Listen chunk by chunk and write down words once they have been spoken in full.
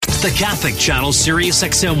The Catholic channel Sirius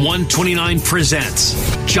XM 129 presents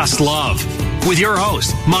Just Love with your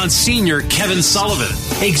host, Monsignor Kevin Sullivan,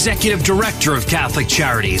 Executive Director of Catholic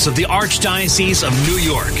Charities of the Archdiocese of New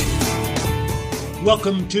York.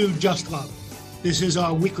 Welcome to Just Love. This is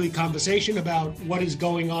our weekly conversation about what is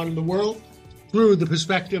going on in the world through the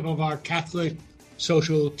perspective of our Catholic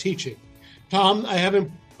social teaching. Tom, I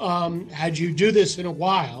haven't had you do this in a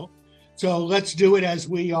while, so let's do it as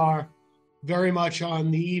we are very much on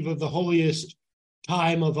the eve of the holiest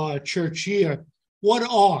time of our church year. What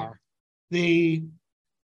are the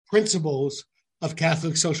principles of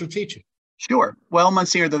Catholic social teaching? Sure. Well,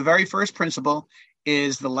 Monsignor, the very first principle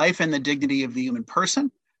is the life and the dignity of the human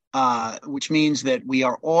person, which means that we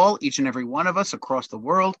are all, each and every one of us across the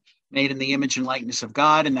world, made in the image and likeness of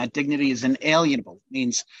God, and that dignity is inalienable. It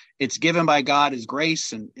means it's given by God as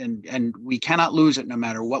grace, and we cannot lose it no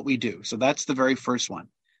matter what we do. So that's the very first one.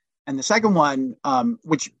 And the second one,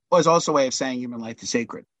 which was also a way of saying human life is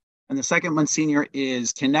sacred. And the second, Monsignor,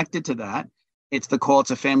 is connected to that. It's the call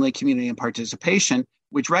to family, community, and participation,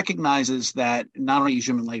 which recognizes that not only is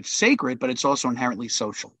human life sacred, but it's also inherently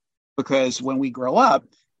social. Because when we grow up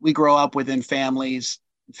within families,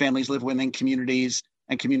 families live within communities,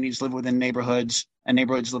 and communities live within neighborhoods, and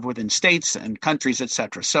neighborhoods live within states and countries,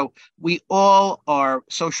 etc. So we all are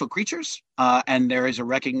social creatures, and there is a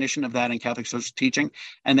recognition of that in Catholic social teaching,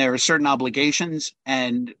 and there are certain obligations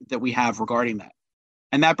and that we have regarding that.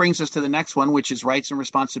 And that brings us to the next one, which is rights and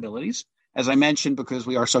responsibilities. As I mentioned, because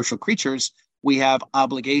we are social creatures, we have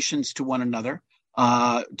obligations to one another,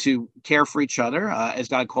 to care for each other, as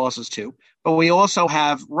God calls us to. But we also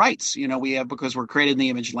have rights, because we're created in the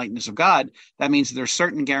image and likeness of God. That means there's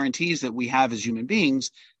certain guarantees that we have as human beings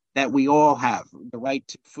that we all have: the right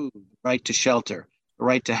to food, the right to shelter, the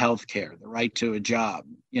right to health care, the right to a job,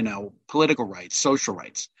 political rights, social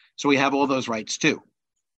rights. So we have all those rights too.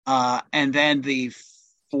 And then the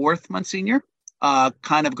fourth, Monsignor,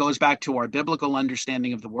 kind of goes back to our biblical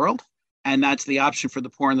understanding of the world. And that's the option for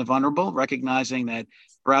the poor and the vulnerable, recognizing that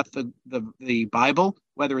throughout the Bible,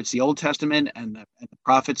 whether it's the Old Testament and the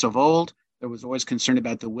prophets of old, there was always concern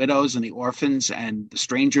about the widows and the orphans and the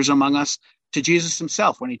strangers among us, to Jesus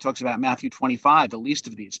himself when he talks about Matthew 25, the least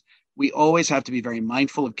of these. We always have to be very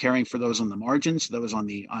mindful of caring for those on the margins, those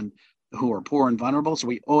on who are poor and vulnerable. So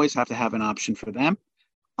we always have to have an option for them.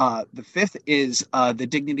 The fifth is the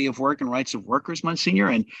dignity of work and rights of workers,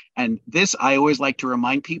 Monsignor. And this, I always like to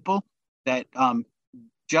remind people that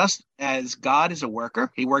just as God is a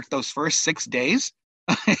worker, he worked those first 6 days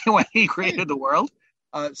when he created the world.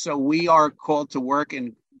 So we are called to work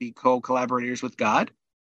and be co-collaborators with God.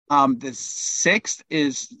 The sixth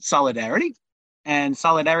is solidarity. And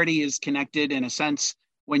solidarity is connected in a sense.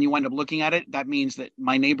 When you end up looking at it, that means that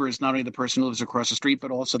my neighbor is not only the person who lives across the street,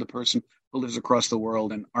 but also the person who lives across the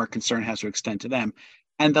world, and our concern has to extend to them.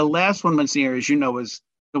 And the last one, Monsignor, as you know, is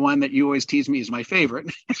the one that you always tease me is my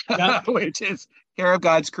favorite, which is care of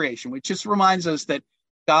God's creation, which just reminds us that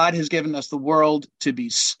God has given us the world to be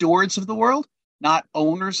stewards of the world, not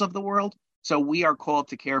owners of the world. So we are called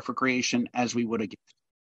to care for creation as we would a gift.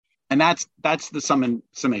 And that's the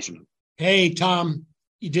summation. Hey, Tom,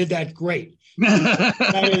 you did that great.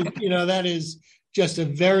 That is just a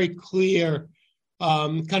very clear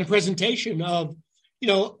kind of presentation of,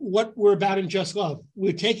 what we're about in Just Love.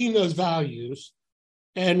 We're taking those values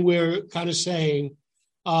and we're kind of saying,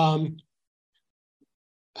 how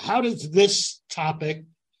does this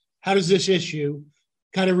issue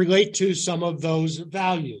kind of relate to some of those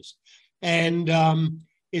values? And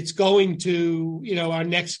it's going to, our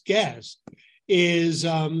next guest is,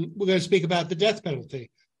 we're going to speak about the death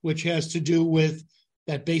penalty, which has to do with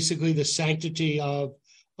that, basically the sanctity of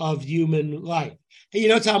human life. Hey,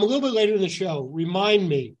 Tom, a little bit later in the show,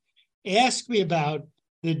 ask me about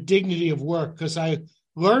the dignity of work, because I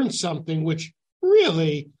learned something which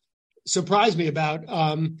really surprised me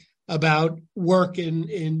about work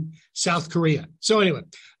in South Korea. So anyway.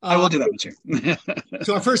 I will do that, Monsieur.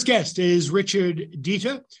 So our first guest is Richard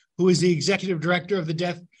Dieter, who is the Executive Director of the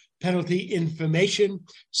Death Penalty Information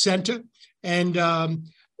Center. And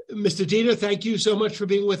Mr. Dieter, thank you so much for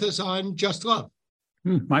being with us on Just Love.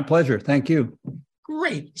 My pleasure. Thank you.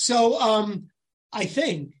 Great. So I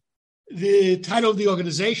think the title of the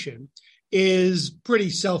organization is pretty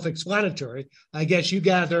self-explanatory. I guess you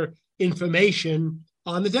gather information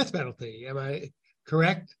on the death penalty. Am I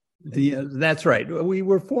correct? Yeah, that's right. We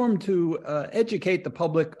were formed to educate the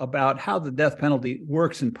public about how the death penalty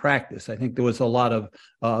works in practice. I think there was a lot of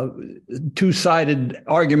two-sided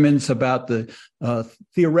arguments about the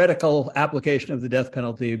theoretical application of the death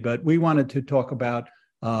penalty, but we wanted to talk about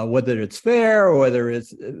whether it's fair or whether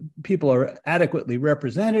it's people are adequately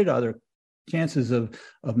represented, are there chances of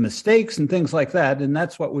mistakes and things like that. And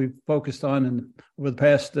that's what we've focused on over the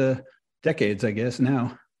past decades, I guess,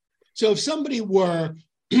 now. So if somebody were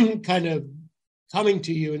kind of coming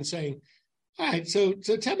to you and saying, all right, so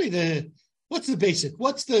tell me what's the basic,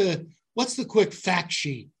 what's the quick fact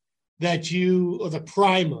sheet that you, or the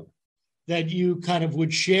primer that you kind of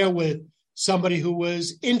would share with somebody who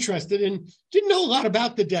was interested and didn't know a lot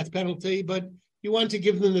about the death penalty, but you want to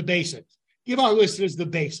give them the basics, give our listeners the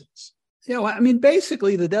basics. I mean,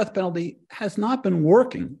 basically, the death penalty has not been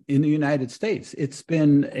working in the United States. It's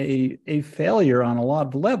been a failure on a lot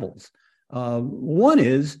of levels. One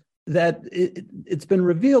is that it's been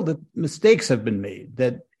revealed that mistakes have been made,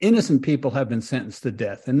 that innocent people have been sentenced to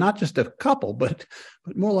death, and not just a couple, but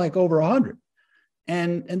more like over 100.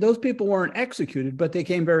 And those people weren't executed, but they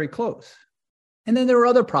came very close. And then there are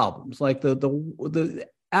other problems, like the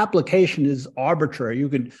application is arbitrary. You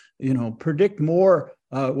can, predict more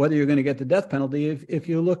whether you're going to get the death penalty if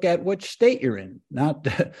you look at which state you're in, not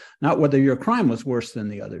whether your crime was worse than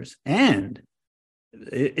the others. And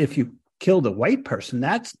if you killed a white person,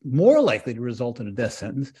 that's more likely to result in a death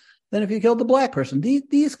sentence than if you killed a black person.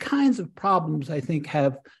 These kinds of problems, I think,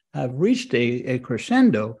 have reached a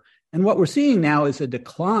crescendo. And what we're seeing now is a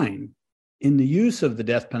decline in the use of the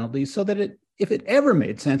death penalty, so that if it ever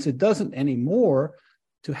made sense, it doesn't anymore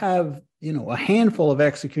to have, a handful of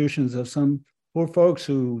executions of some poor folks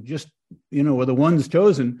who just, were the ones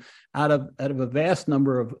chosen out of a vast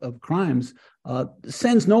number of crimes,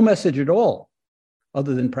 sends no message at all,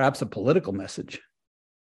 other than perhaps a political message.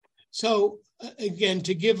 So again,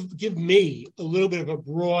 to give me a little bit of a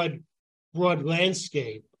broad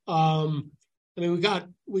landscape. I mean,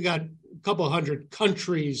 we got a couple hundred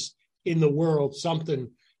countries in the world, something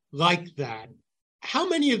like that. How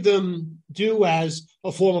many of them do, as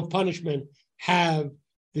a form of punishment, have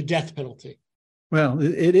the death penalty? Well,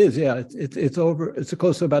 it is, yeah. It's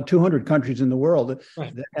close to about 200 countries in the world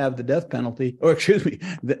right. that have the death penalty,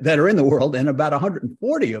 that are in the world, and about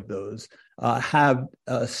 140 of those have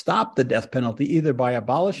stopped the death penalty, either by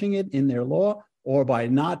abolishing it in their law or by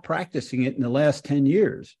not practicing it in the last 10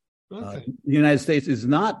 years. Okay. The United States is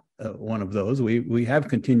not one of those. We have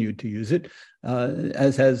continued to use it,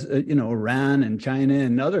 as has Iran and China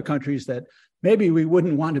and other countries that maybe we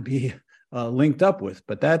wouldn't want to be linked up with.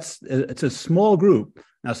 But it's a small group.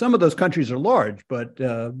 Now, some of those countries are large, but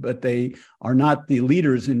they are not the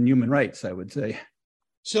leaders in human rights, I would say.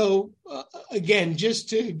 So again, just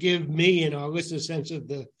to give me and our listeners a sense of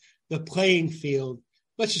the playing field,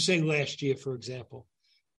 let's just say last year, for example,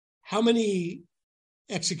 how many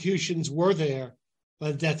executions were there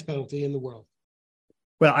by the death penalty in the world?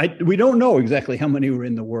 Well, we don't know exactly how many were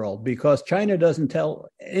in the world, because China doesn't tell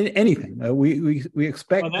anything. We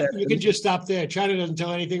expect that you can just stop there. China doesn't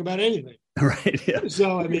tell anything about anything. Right. Yeah.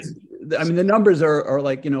 So I mean, the numbers are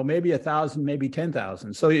like maybe 1,000, maybe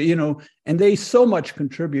 10,000. So and they so much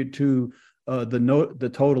contribute to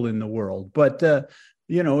the total in the world. But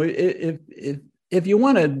if you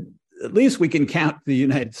want to, at least we can count the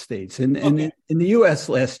United States. And in the U.S.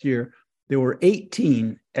 last year, there were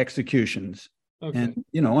 18 executions. Okay. And,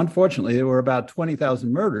 unfortunately, there were about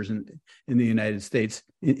 20,000 murders in the United States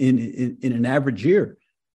in an average year.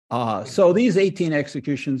 So these 18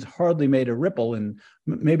 executions hardly made a ripple, and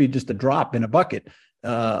maybe just a drop in a bucket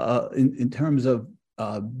in terms of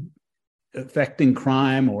affecting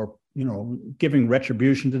crime or, giving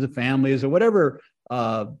retribution to the families or whatever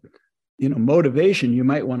motivation you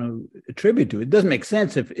might want to attribute to it. It doesn't make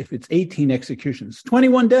sense if it's 18 executions,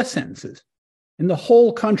 21 death sentences in the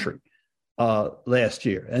whole country last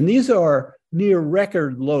year. And these are near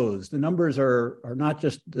record lows. The numbers are not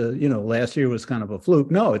just, last year was kind of a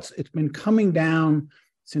fluke. No, it's been coming down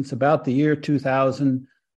since about the year 2000,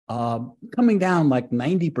 coming down like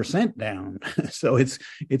 90% down. So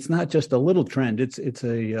it's not just a little trend. It's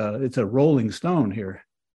a rolling stone here.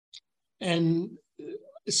 And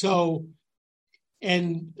so,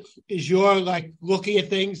 and is your looking at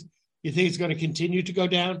things, you think it's going to continue to go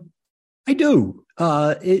down? I do.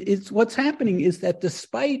 It's what's happening is that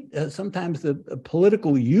despite sometimes the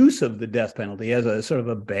political use of the death penalty as a sort of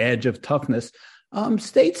a badge of toughness,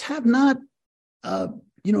 states have not,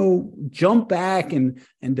 jumped back and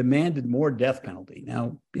demanded more death penalty.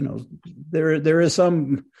 Now, there is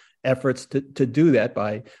some efforts to do that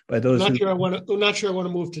by those. I'm not sure I want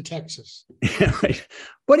to move to Texas. Right.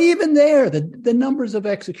 But even there, the numbers of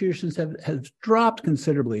executions have dropped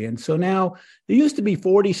considerably. And so now there used to be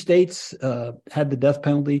 40 states had the death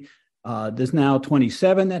penalty. There's now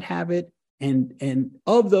 27 that have it. And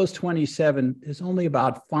of those 27, there's only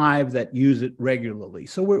about 5 that use it regularly.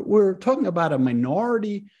 So we're talking about a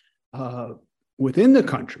minority within the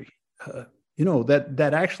country,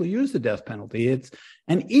 that actually use the death penalty.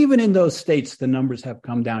 And even in those states, the numbers have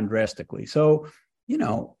come down drastically. So,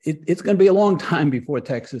 it's going to be a long time before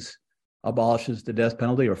Texas abolishes the death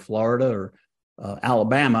penalty, or Florida, or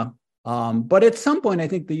Alabama. But at some point, I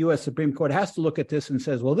think the U.S. Supreme Court has to look at this and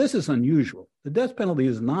says, well, this is unusual. The death penalty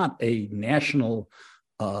is not a national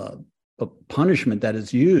punishment that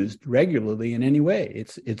is used regularly in any way.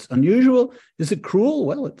 It's unusual. Is it cruel?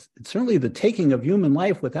 Well, it's certainly the taking of human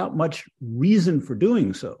life without much reason for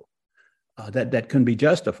doing so that can be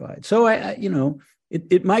justified. So,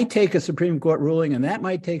 it might take a Supreme Court ruling, and that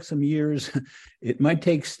might take some years. It might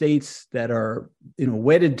take states that are,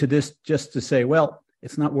 wedded to this just to say, well,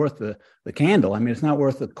 it's not worth the candle. I mean, it's not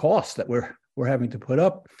worth the cost that we're having to put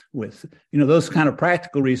up with. Those kind of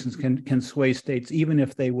practical reasons can sway states, even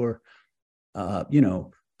if they were,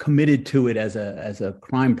 committed to it as a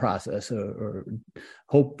crime process, or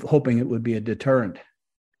hoping it would be a deterrent.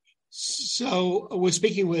 So we're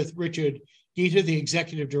speaking with Richard Dieter, the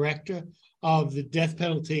executive director of the Death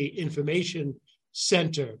Penalty Information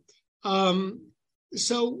Center.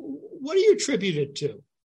 So what do you attribute it to,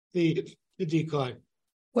 the decline?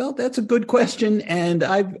 Well, that's a good question, and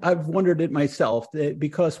I've wondered it myself,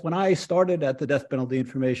 because when I started at the Death Penalty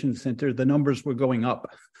Information Center, the numbers were going up.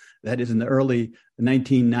 That is, in the early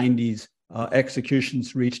 1990s,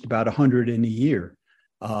 executions reached about 100 in a year.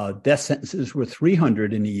 Death sentences were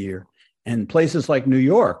 300 in a year, and places like New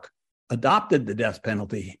York adopted the death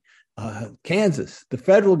penalty. Kansas, the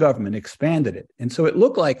federal government expanded it, and so it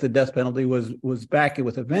looked like the death penalty was back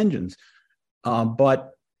with a vengeance.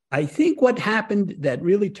 But I think what happened that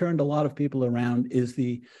really turned a lot of people around is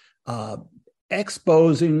the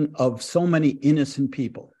exposing of so many innocent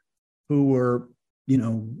people who were,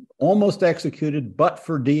 almost executed, but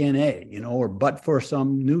for DNA, or but for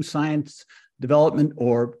some new science development,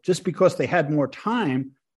 or just because they had more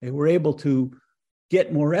time, they were able to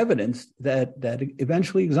get more evidence that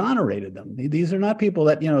eventually exonerated them. These are not people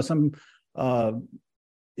that,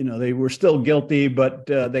 they were still guilty, but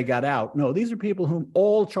they got out. No, these are people whom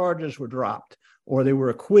all charges were dropped, or they were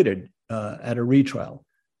acquitted at a retrial.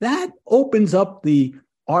 That opens up the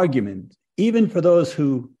argument, even for those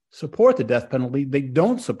who support the death penalty. They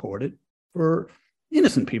don't support it for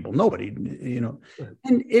innocent people. Nobody,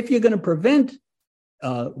 And if you're going to prevent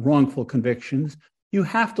wrongful convictions, you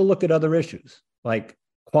have to look at other issues like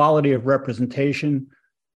quality of representation,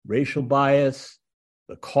 racial bias,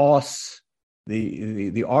 the costs,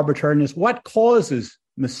 the arbitrariness. What causes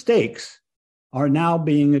mistakes are now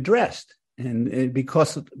being addressed, and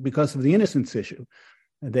because of the innocence issue.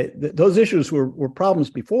 Those issues were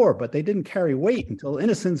problems before, but they didn't carry weight until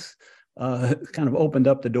innocence kind of opened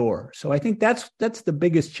up the door. So I think that's the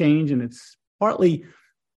biggest change, and it's partly,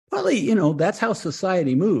 that's how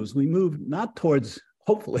society moves. We move not towards,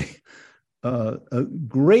 hopefully, a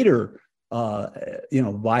greater,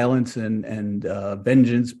 violence and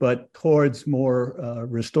vengeance, but towards more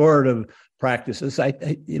restorative practices.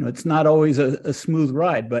 It's not always a smooth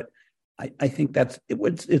ride, but I think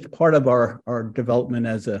it's part of our development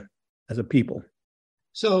as a people.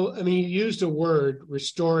 So, you used a word,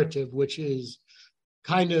 restorative, which is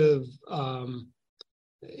kind of, one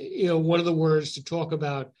of the words to talk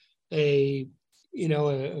about a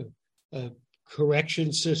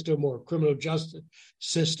correction system or criminal justice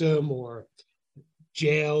system or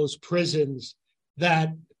jails, prisons,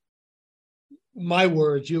 that, my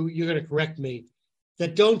words, you're going to correct me,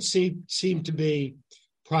 that don't seem to be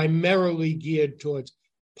primarily geared towards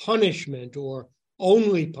punishment or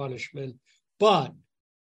only punishment, but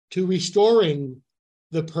to restoring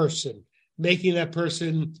the person, making that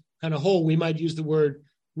person kind of whole. We might use the word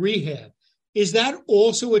rehab. Is that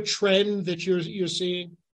also a trend that you're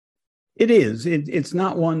seeing? It is. It's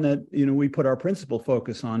not one that we put our principal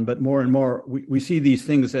focus on, but more and more we see these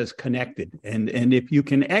things as connected. And if you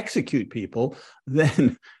can execute people,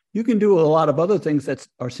 then you can do a lot of other things that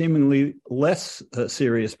are seemingly less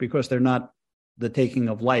serious because they're not the taking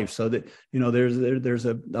of life. So that there's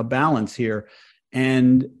a balance here,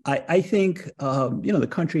 and I think the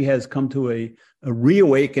country has come to a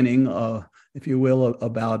reawakening, if you will,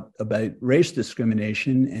 about race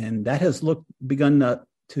discrimination, and that has begun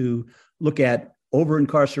to look at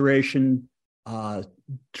over-incarceration,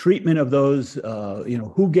 treatment of those,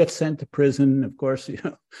 who gets sent to prison. Of course,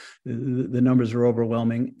 the numbers are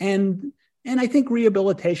overwhelming. And I think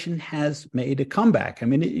rehabilitation has made a comeback.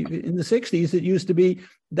 In the 60s, it used to be,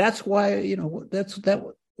 that's why,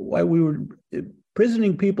 why we were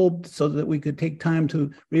prisoning people so that we could take time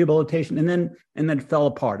to rehabilitation, and then it fell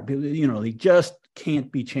apart. They just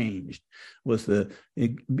can't be changed. Was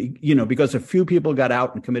because a few people got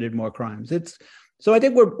out and committed more crimes. So I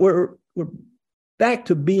think we're back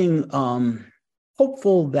to being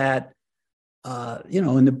hopeful that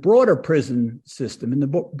in the broader prison system, in the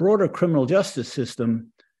broader criminal justice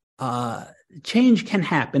system, change can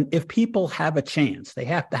happen if people have a chance. They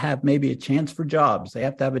have to have maybe a chance for jobs. They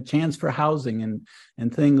have to have a chance for housing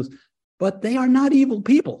and things. But they are not evil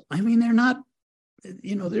people. I mean, they're not.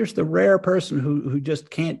 There's the rare person who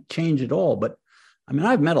just can't change at all. But I mean,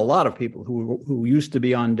 I've met a lot of people who used to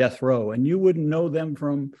be on death row, and you wouldn't know them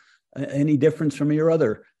from any difference from your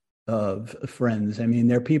other friends. I mean,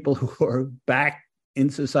 they're people who are back in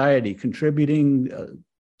society, contributing,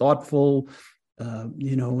 thoughtful,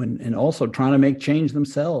 and also trying to make change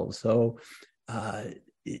themselves. So,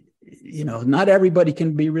 not everybody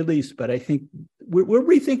can be released, but I think we're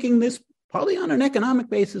rethinking this probably on an economic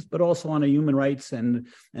basis, but also on a human rights and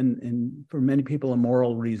for many people, a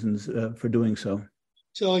moral reasons for doing so.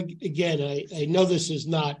 So again, I know this is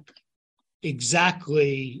not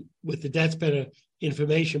exactly with the death penalty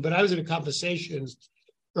information, but I was in a conversation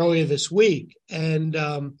earlier this week, and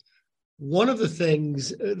one of the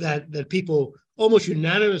things that people almost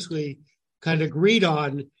unanimously kind of agreed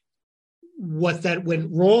on, what that went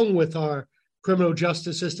wrong with our criminal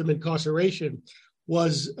justice system, incarceration,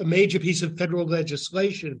 was a major piece of federal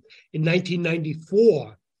legislation in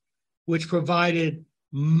 1994, which provided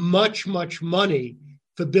much, much money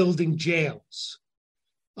for building jails.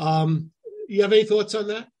 You have any thoughts on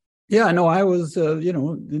that? Yeah, no, I was,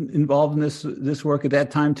 involved in this work at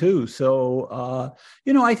that time too. So,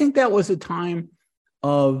 I think that was a time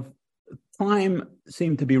of crime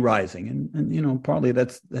seemed to be rising, and partly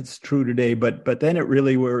that's true today. But then it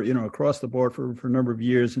really were across the board for a number of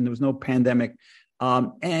years, and there was no pandemic,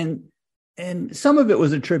 and some of it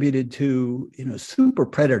was attributed to super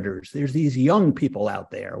predators. There's these young people out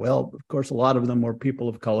there. Well, of course, a lot of them were people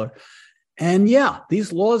of color. And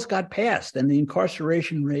these laws got passed, and the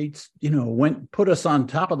incarceration rates, put us on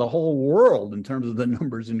top of the whole world in terms of the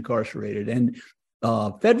numbers incarcerated. And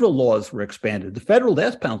federal laws were expanded. The federal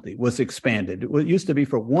death penalty was expanded. It used to be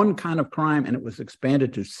for one kind of crime, and it was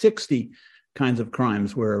expanded to 60 kinds of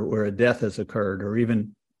crimes where a death has occurred, or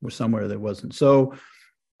even somewhere there wasn't. So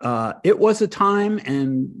it was a time,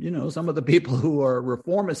 and some of the people who are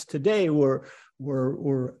reformists today were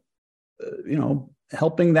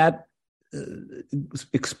helping that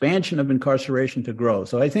expansion of incarceration to grow.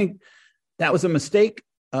 So I think that was a mistake.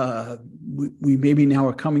 We maybe now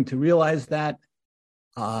are coming to realize that,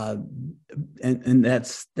 and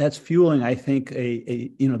that's fueling, I think,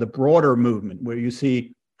 the broader movement where you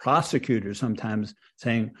see prosecutors sometimes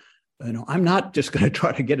saying, I'm not just going to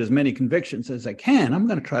try to get as many convictions as I can. I'm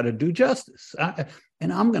going to try to do justice,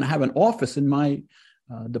 and I'm going to have an office in my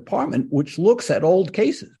department which looks at old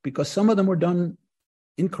cases because some of them were done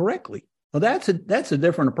incorrectly. Well, that's a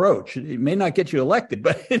different approach. It may not get you elected,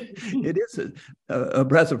 but it is a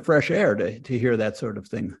breath of fresh air to hear that sort of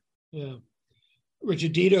thing. Yeah.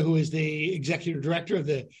 Richard Dieter, who is the executive director of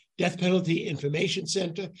the Death Penalty Information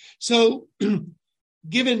Center. So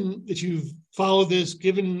given that you've followed this,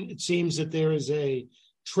 given it seems that there is a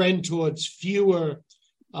trend towards fewer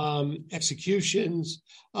executions,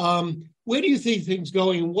 where do you think things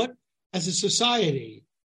going? What, as a society,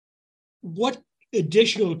 what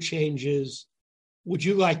additional changes would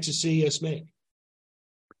you like to see us make?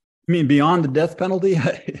 I mean, beyond the death penalty?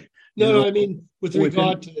 No, I mean, with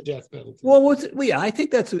regard to the death penalty. Well, I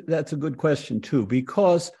think that's a good question too,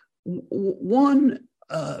 because one,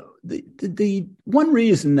 the one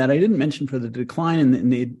reason that I didn't mention for the decline in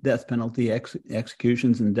the death penalty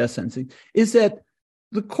executions and death sentencing is that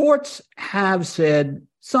the courts have said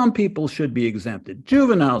some people should be exempted.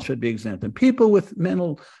 Juveniles should be exempted. People with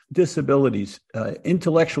mental disabilities,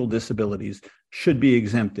 intellectual disabilities should be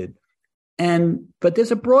exempted. But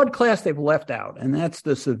there's a broad class they've left out, and that's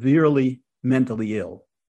the severely mentally ill.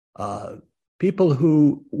 People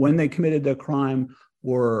who, when they committed their crime,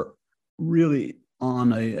 were really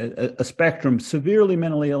on a spectrum, severely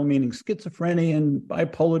mentally ill, meaning schizophrenia and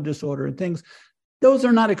bipolar disorder and things. Those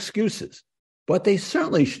are not excuses. But they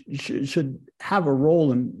certainly should have a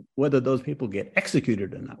role in whether those people get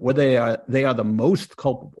executed or not, whether they are the most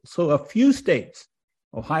culpable. So a few states,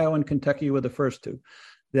 Ohio and Kentucky were the first two,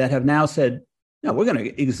 that have now said, no, we're going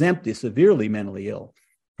to exempt the severely mentally ill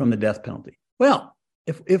from the death penalty. Well,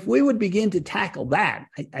 if we would begin to tackle that,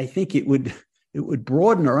 I think it would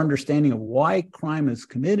broaden our understanding of why crime is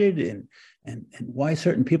committed and why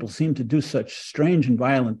certain people seem to do such strange and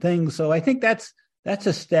violent things. So I think that's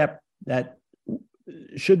a step that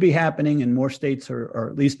should be happening, and more states are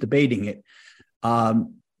at least debating it.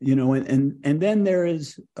 And then there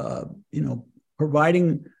is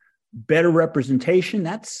providing better representation.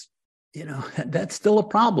 That's still a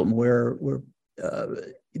problem where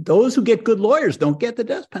those who get good lawyers don't get the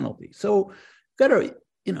death penalty. So got to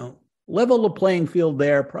level the playing field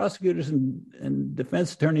there. Prosecutors and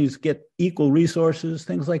defense attorneys get equal resources,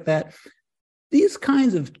 things like that. These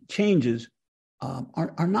kinds of changes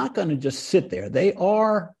are not going to just sit there. They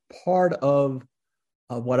are part of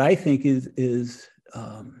what I think is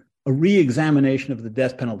a re-examination of the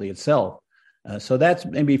death penalty itself. So that's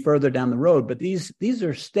maybe further down the road. But these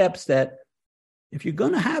are steps that, if you're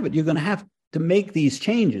going to have it, you're going to have to make these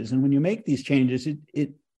changes. And when you make these changes,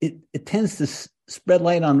 it tends to spread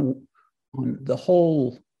light on the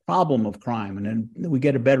whole problem of crime, and then we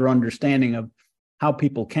get a better understanding of how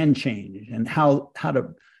people can change and how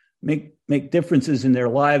to make differences in their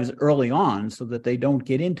lives early on, so that they don't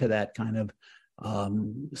get into that kind of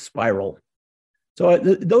spiral. So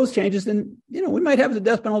those changes, then we might have the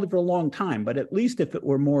death penalty for a long time, but at least if it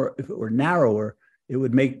were narrower, it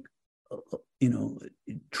would make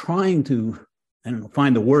trying to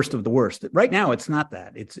find the worst of the worst. Right now, it's not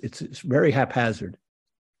that. It's very haphazard.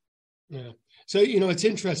 Yeah. So it's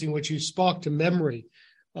interesting what you sparked to memory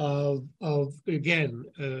of again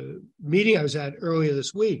a meeting I was at earlier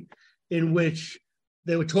this week, in which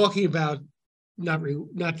they were talking about not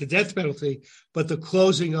the death penalty, but the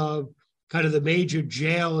closing of kind of the major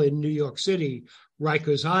jail in New York City,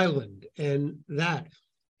 Rikers Island, and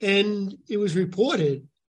it was reported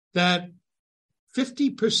that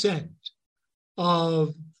 50%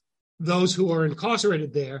 of those who are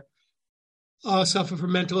incarcerated there suffer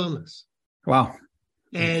from mental illness. Wow.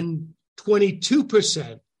 And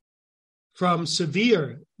 22% from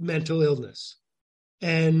severe mental illness.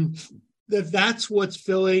 And that's what's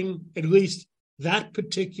filling at least that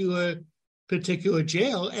particular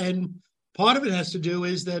jail. And part of it has to do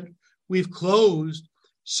is that we've closed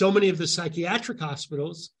so many of the psychiatric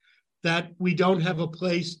hospitals that we don't have a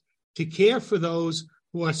place to care for those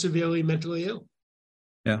who are severely mentally ill.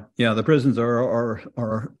 Yeah. The prisons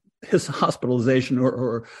are his hospitalization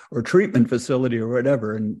or treatment facility or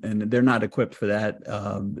whatever, and they're not equipped for that.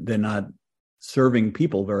 They're not serving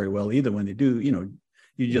people very well either. When they do,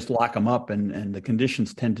 you just lock them up, and the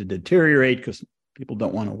conditions tend to deteriorate because people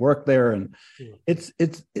don't want to work there. And it's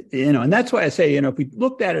and that's why I say, if we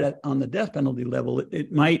looked at it on the death penalty level,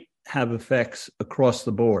 it might have effects across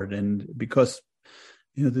the board. And because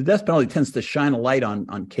the death penalty tends to shine a light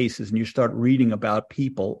on cases, and you start reading about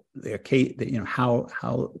people, their case,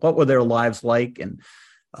 what were their lives like, and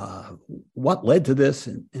what led to this,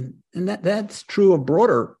 and that's true of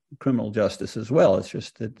broader criminal justice as well. It's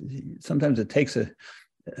just that sometimes it takes a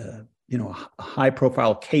high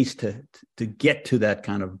profile case to get to that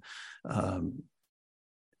kind of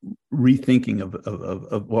rethinking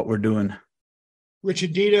of what we're doing.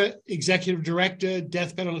 Richard Dita, Executive Director,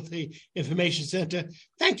 Death Penalty Information Center,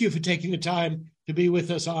 thank you for taking the time to be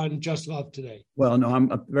with us on JustLove today. Well, no,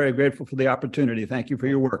 I'm very grateful for the opportunity. Thank you for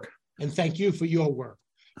your work. And thank you for your work.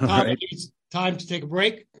 Right. It's time to take a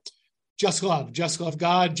break. Just love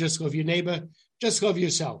God, just love your neighbor, just love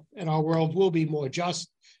yourself, and our world will be more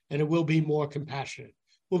just, and it will be more compassionate.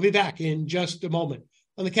 We'll be back in just a moment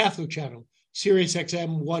on the Catholic Channel, Sirius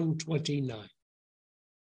XM 129.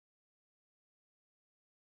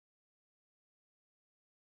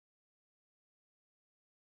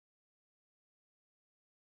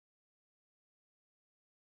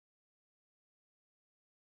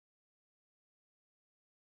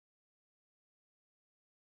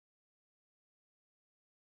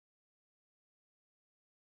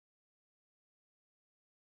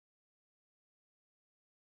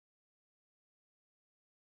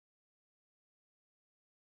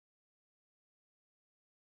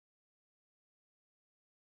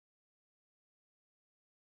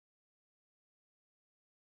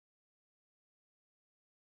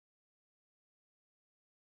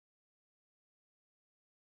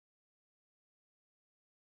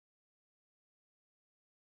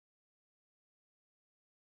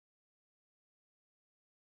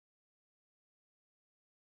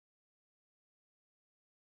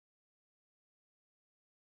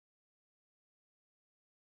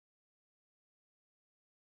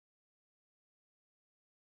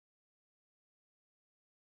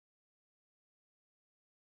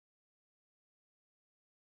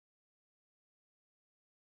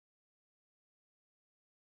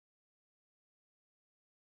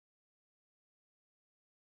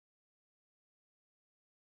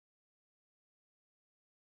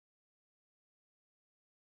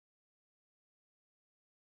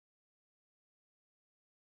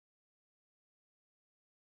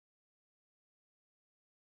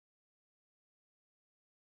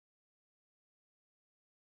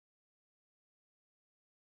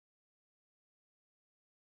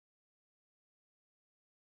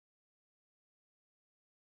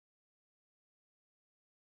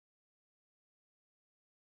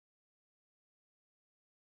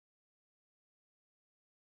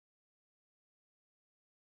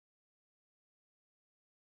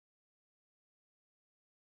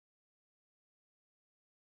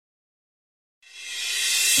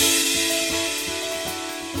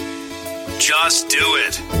 Just do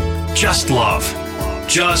it. Just love.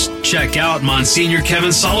 Just check out Monsignor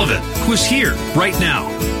Kevin Sullivan, who's here right now.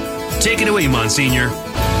 Take it away, Monsignor.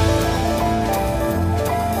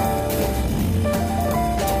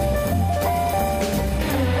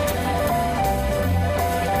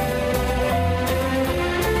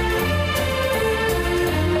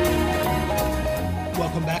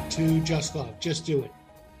 Welcome back to Just Love. Just do it.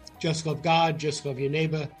 Just love God. Just love your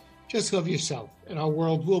neighbor. Just love yourself. And our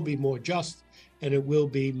world will be more just, and it will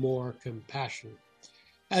be more compassionate.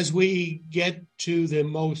 As we get to the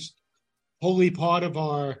most holy part of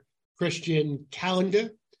our Christian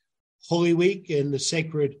calendar, Holy Week and the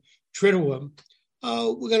sacred Triduum,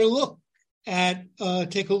 we're going to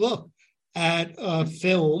take a look at a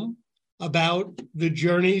film about the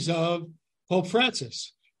journeys of Pope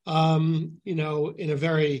Francis. In a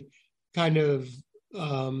very kind of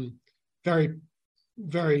very,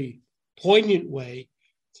 very poignant way.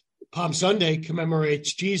 Palm Sunday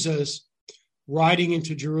commemorates Jesus riding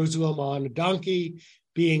into Jerusalem on a donkey,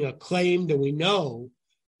 being acclaimed, and we know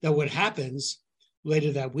that what happens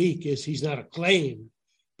later that week is he's not acclaimed,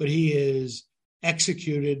 but he is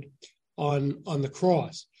executed on the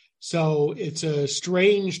cross. So it's a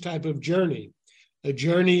strange type of journey, a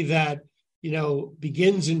journey that,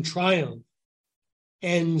 begins in triumph,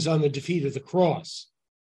 ends on the defeat of the cross.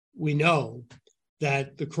 We know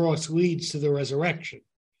that the cross leads to the resurrection,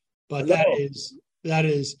 but that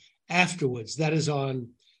is afterwards. That is on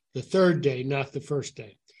the third day, not the first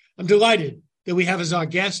day. I'm delighted that we have as our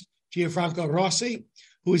guest Gianfranco Rosi,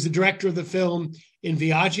 who is the director of the film In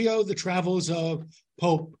Viaggio, The Travels of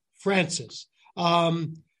Pope Francis.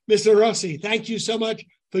 Mr. Rosi, thank you so much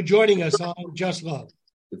for joining us on Just Love.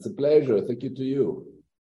 It's a pleasure. Thank you to you.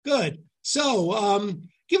 Good. So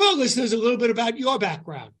give our listeners a little bit about your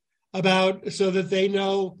background, so that they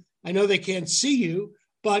know. I know they can't see you,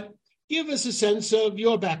 but give us a sense of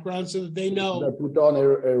your background so that they know. Should I put on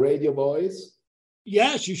a radio voice?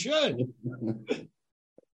 Yes, you should.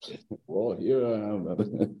 Well, here I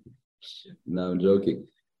am. No, I'm joking.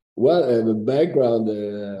 Well, the background,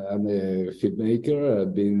 I'm a filmmaker.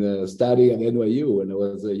 I've been studying at NYU when I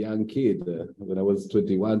was a young kid. When I was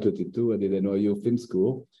 21, 22, I did NYU Film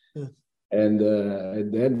School. Yeah. And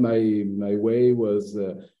then my way was,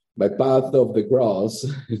 my path of the cross,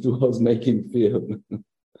 it was making film.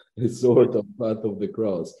 A sort of path of the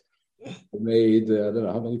cross. I made, I don't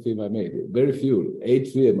know how many films I made. Very few, 8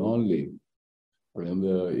 films only. And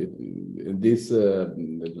in this,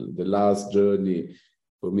 the last journey,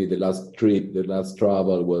 for me, the last trip, the last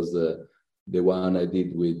travel was the one I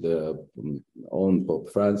did with on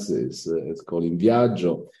Pope Francis. It's called In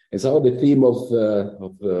Viaggio. And so the theme of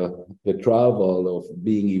the travel, of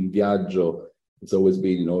being in Viaggio, it's always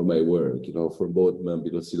been in all my work, from both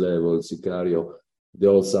JustLove and Sicario. They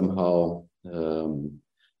all somehow,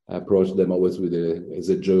 I approach them always as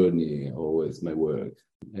a journey, always my work.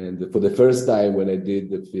 And for the first time when I did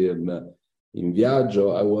the film In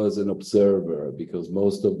Viaggio, I was an observer because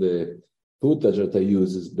most of the footage that I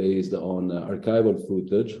use is based on archival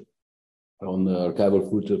footage from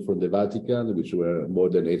the Vatican, which were more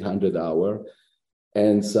than 800 hours,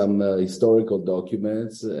 and some historical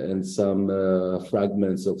documents and some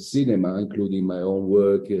fragments of cinema, including my own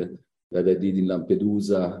work that I did in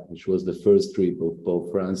Lampedusa, which was the first trip of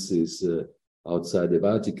Pope Francis outside the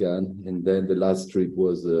Vatican. And then the last trip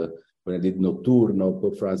was when I did Notturno.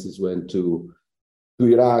 Pope Francis went to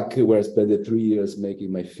Iraq, where I spent 3 years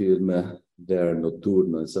making my film there,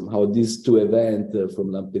 Notturno. And somehow these two events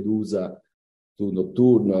from Lampedusa to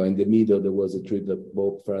Notturno, in the middle there was a trip that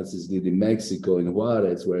Pope Francis did in Mexico, in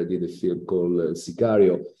Juarez, where I did a film called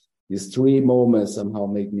Sicario. These 3 moments somehow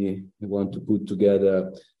make me want to put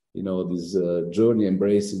together this journey,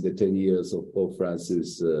 embracing the 10 years of Pope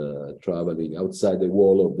Francis traveling outside the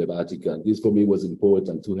wall of the Vatican. This for me was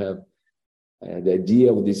important, to have the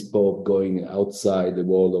idea of this Pope going outside the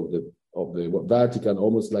wall of the Vatican,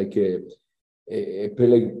 almost like a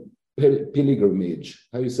pilgrimage.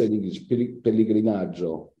 How you say in English?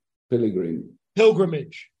 Pellegrinaggio.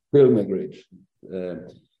 Pilgrimage.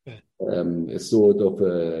 A sort of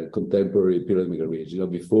contemporary pilgrimage.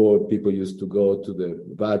 Before people used to go to the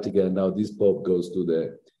Vatican. Now this Pope goes to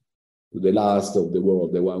the last of the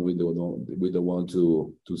world, the one we don't want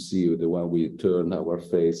to see, the one we turn our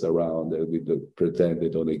face around and we pretend they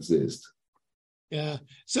don't exist. Yeah.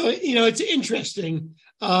 So it's interesting.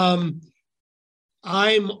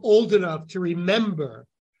 I'm old enough to remember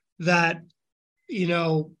that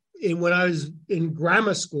when I was in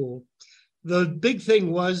grammar school, the big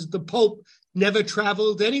thing was the Pope never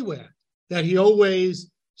traveled anywhere, that he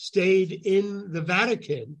always stayed in the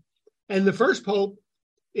Vatican. And the first Pope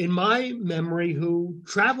in my memory, who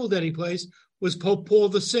traveled any place was Pope Paul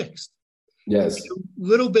VI. Yes. A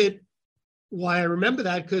little bit why I remember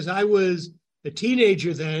that, because I was a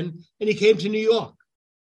teenager then, and he came to New York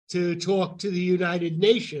to talk to the United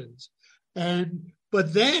Nations.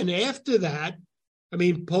 But then after that, I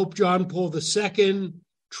mean, Pope John Paul II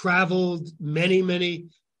traveled many, many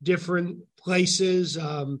different places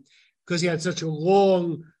because he had such a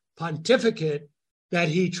long pontificate that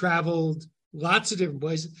he traveled lots of different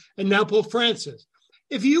places. And now Pope Francis.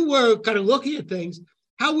 If you were kind of looking at things,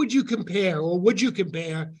 how would you compare, or would you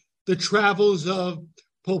compare the travels of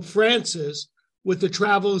Pope Francis with the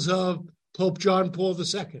travels of Pope John Paul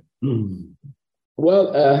II?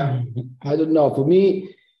 Well, I don't know. For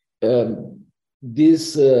me,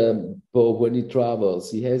 this Pope, when he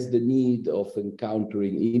travels, he has the need of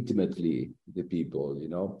encountering intimately the people, you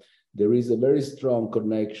know. There is a very strong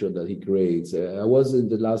connection that he creates. I was in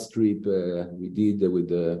the last trip we did with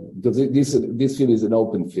because this film is an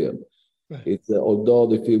open film. Right. It's although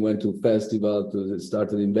the film went to festival,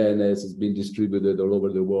 started in Venice, it's been distributed all over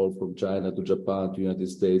the world, from China to Japan to United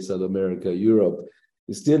States, South America, Europe.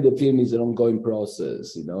 Still, the film is an ongoing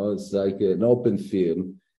process. You know, it's like an open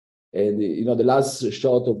film. And, you know, the last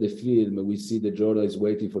shot of the film, we see the journalist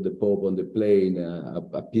waiting for the Pope on the plane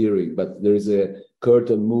appearing, but there is a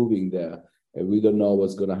curtain moving there, and we don't know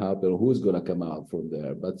what's going to happen, who's going to come out from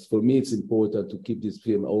there. But for me, it's important to keep this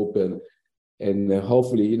film open, and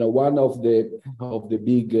hopefully, you know, one of the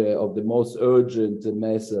most urgent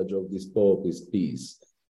message of this Pope is peace.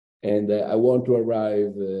 And I want to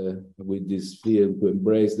arrive with this film to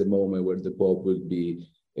embrace the moment where the Pope will be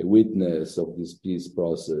a witness of this peace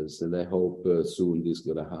process, and I hope soon this is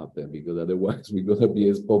going to happen, because otherwise we're going to be,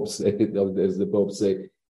 as the Pope said,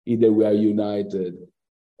 either we are united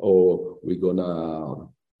or we're going to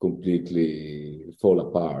completely fall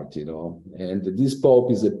apart, you know. And this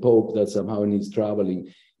Pope is a Pope that somehow, when he's traveling,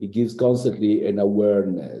 he gives constantly an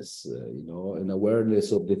awareness, you know, an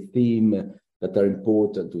awareness of the theme that are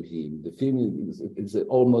important to him. The theme is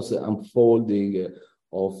almost an unfolding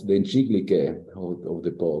of the encyclica of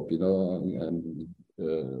the Pope, you know,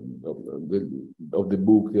 of the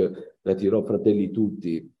book that he wrote, Fratelli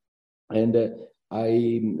Tutti. And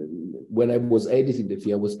when I was editing the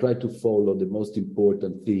film, I was trying to follow the most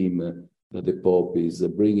important theme that the Pope is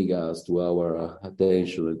bringing us to our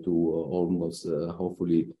attention, to almost,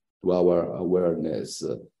 hopefully, to our awareness.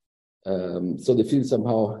 So the film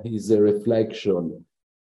somehow is a reflection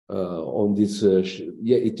on this,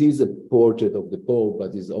 it is a portrait of the Pope,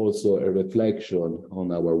 but it's also a reflection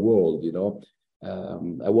on our world, you know.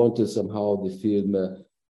 I wanted somehow the film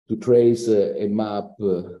to trace a map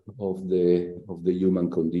of the human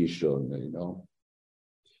condition, you know.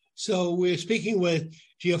 So we're speaking with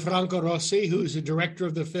Gianfranco Rosi, who's the director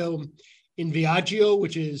of the film In Viaggio,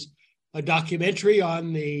 which is a documentary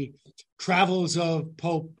on the travels of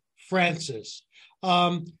Pope Francis.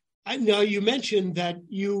 Now, you mentioned that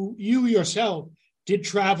you yourself did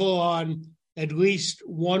travel on at least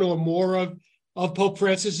one or more of Pope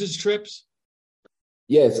Francis's trips?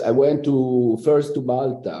 Yes, I went first to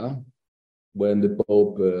Malta, when the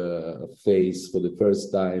Pope faced for the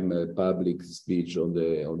first time a public speech on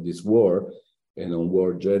this war and on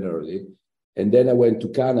war generally. And then I went to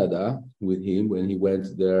Canada with him when he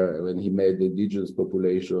went there, when he made the indigenous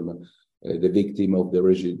population the victim of the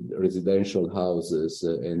residential houses,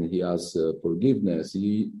 and he asked forgiveness.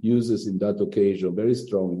 He uses in that occasion very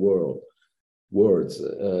strong words.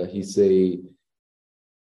 He say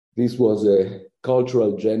this was a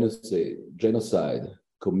cultural genocide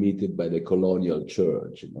committed by the colonial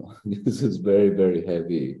church. You know, this is very, very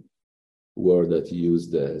heavy word that he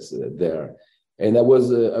used there. And I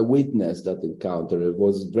was a witness that encounter. It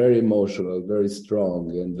was very emotional, very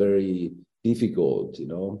strong, and very difficult, you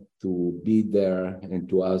know, to be there and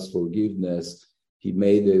to ask forgiveness. He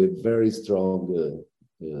made a very strong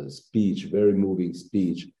speech, very moving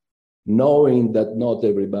speech, knowing that not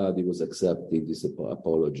everybody was accepting these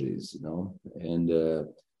apologies, you know. And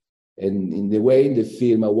in the way in the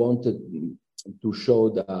film, I wanted to show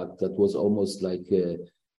that was almost like I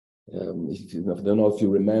don't know if you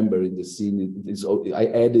remember in the scene, I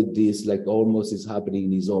added this like almost is happening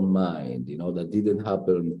in his own mind, you know, that didn't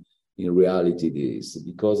happen in reality, this,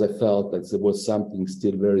 because I felt that there was something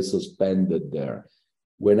still very suspended there.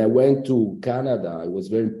 When I went to Canada, it was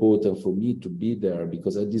very important for me to be there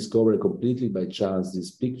because I discovered completely by chance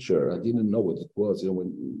this picture. I didn't know what it was, you know,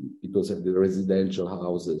 when it was at the residential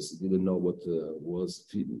houses, I didn't know what was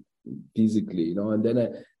physically, you know, and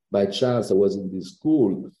then by chance I was in this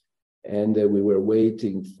school, and we were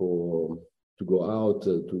waiting to go out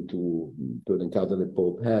to encounter the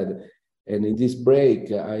Pope had. And in this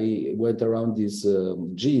break, I went around this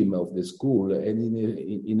gym of the school, and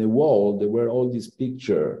in a wall, there were all these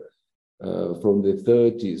pictures from the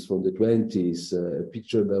 30s, from the 20s,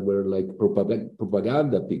 pictures that were like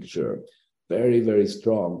propaganda picture, very, very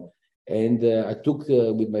strong. And I took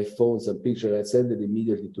with my phone some pictures. I sent it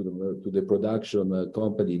immediately to the production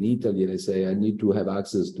company in Italy, and I say, I need to have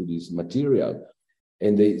access to this material.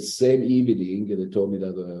 And the same evening, they told me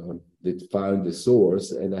that they found the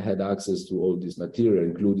source, and I had access to all this material,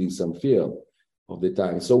 including some film of the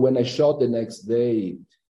time. So when I shot the next day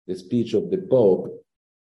the speech of the Pope,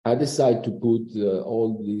 I decided to put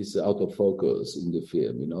all these out of focus in the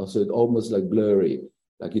film, so it almost like blurry,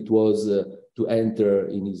 like it was to enter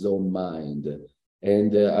in his own mind.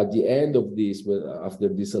 And at the end of this, after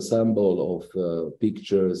this assemble of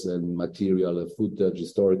pictures and material, footage,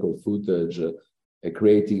 historical footage,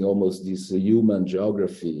 creating almost this human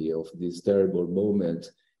geography of this terrible moment.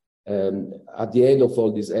 At the end of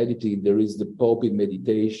all this editing, there is the Pope in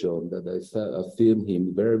meditation that I filmed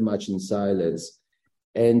him very much in silence.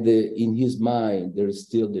 And in his mind, there is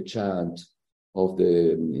still the chant of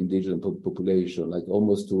the indigenous population, like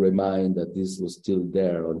almost to remind that this was still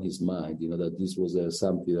there on his mind, that this was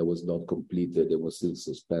something that was not completed, that was still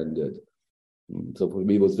suspended. So for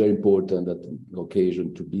me, it was very important that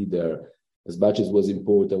occasion to be there, as much as was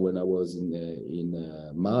important when I was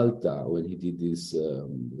in Malta, when he did this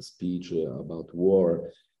speech about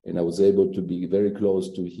war. And I was able to be very close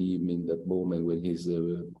to him in that moment when he's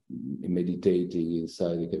meditating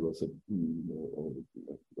inside the cave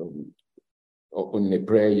on a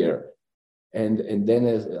prayer. And then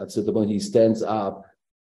at a certain point, he stands up,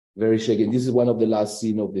 very shaken. This is one of the last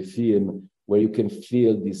scenes of the film where you can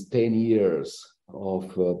feel these 10 years of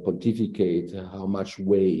pontificate, how much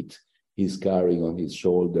weight he's carrying on his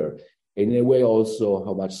shoulder. And in a way, also,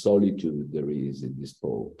 how much solitude there is in this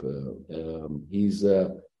Pope. He's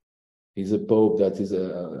a Pope that is,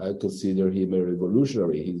 I consider him a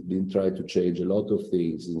revolutionary. He's been trying to change a lot of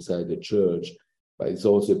things inside the church, but it's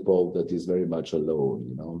also a Pope that is very much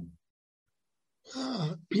alone,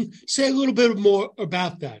 Say a little bit more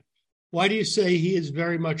about that. Why do you say he is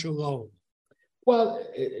very much alone? Well,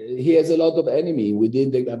 he has a lot of enemy within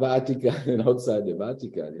the Vatican and outside the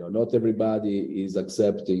Vatican. Not everybody is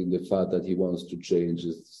accepting the fact that he wants to change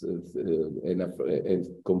a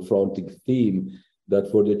confronting theme that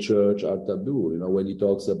for the church are taboo. When he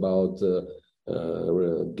talks about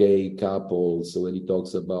gay couples, when he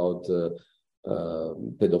talks about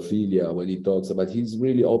pedophilia, when he talks about, he's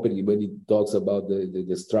really open when he talks about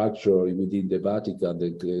the structure within the Vatican,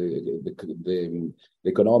 the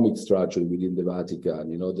economic structure within the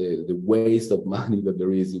Vatican, the waste of money that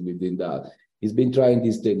there is within that. He's been trying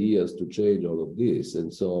these 10 years to change all of this.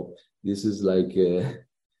 And so this is like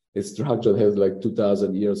a structure that has like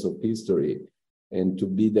 2,000 years of history. And to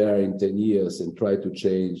be there in 10 years and try to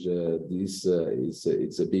change this,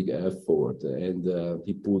 it's a big effort. And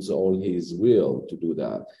he puts all his will to do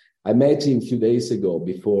that. I met him a few days ago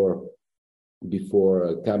before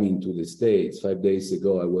coming to the States. 5 days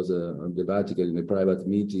ago, I was on the Vatican in a private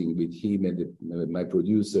meeting with him and my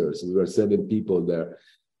producers. We were 7 people there.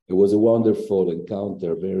 It was a wonderful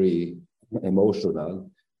encounter, very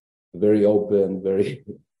emotional, very open, very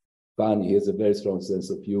funny. He has a very strong sense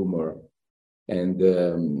of humor. And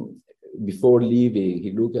before leaving,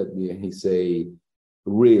 he looked at me and he said,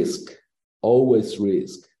 risk, always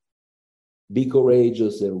risk. Be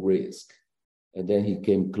courageous and risk. And then he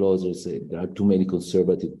came closer and said, there are too many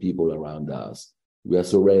conservative people around us. We are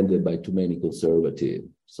surrounded by too many conservatives.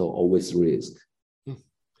 So always risk.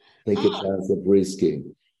 Take a chance of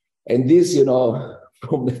risking. And this,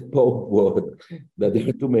 from the Pope word, that there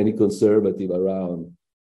are too many conservatives around,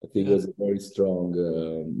 I think it was a very strong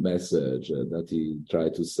message that he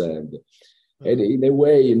tried to send. And in a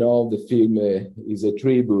way, the film is a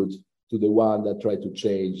tribute to the one that tried to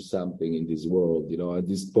change something in this world, and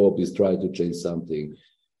this Pope is trying to change something.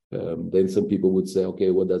 Then some people would say, okay,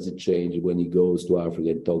 what does it change when he goes to Africa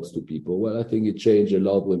and talks to people? Well, I think it changed a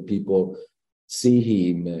lot when people see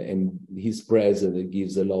him and his presence. It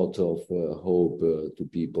gives a lot of hope to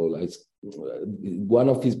people. One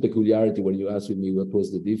of his peculiarities, when you asked me what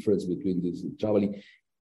was the difference between this traveling,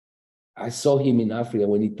 I saw him in Africa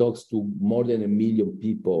when he talks to more than 1 million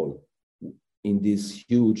people in this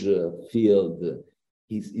huge field.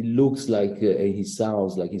 He looks like and he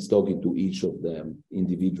sounds like he's talking to each of them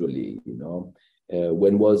individually.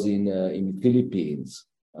 When was in Philippines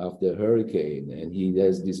after hurricane, and he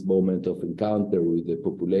has this moment of encounter with the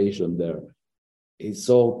population there. It's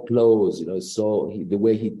so close, the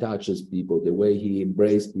way he touches people, the way he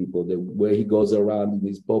embraces people, the way he goes around in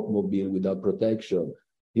his Popemobile without protection.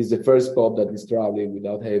 He's the first Pope that is traveling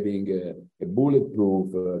without having a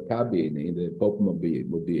bulletproof cabin in the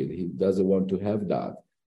Pope-mobile. He doesn't want to have that.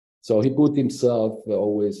 So he put himself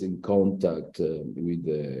always in contact with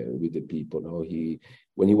the people.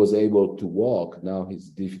 When he was able to walk, now it's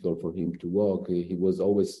difficult for him to walk. He was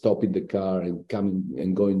always stopping the car and coming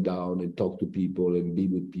and going down and talk to people and be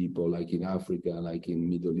with people, like in Africa, like in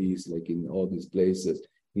Middle East, like in all these places.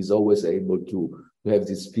 He's always able to have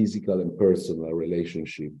this physical and personal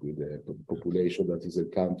relationship with the population that he's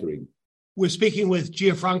encountering. We're speaking with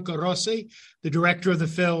Gianfranco Rosi, the director of the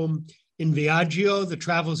film In Viaggio, The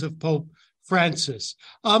Travels of Pope Francis.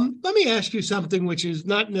 Let me ask you something which is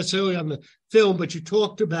not necessarily on the film, but you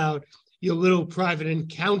talked about your little private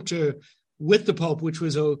encounter with the Pope, which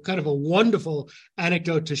was a kind of a wonderful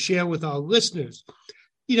anecdote to share with our listeners.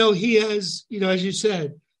 He has, as you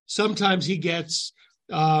said, sometimes he gets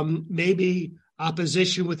maybe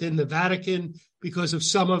opposition within the Vatican because of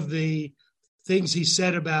some of the things he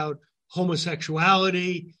said about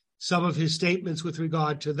homosexuality, some of his statements with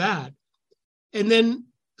regard to that. And then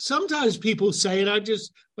sometimes people say,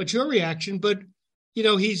 what's your reaction? But,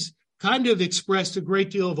 he's kind of expressed a great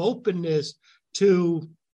deal of openness to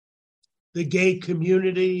the gay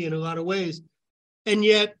community in a lot of ways. And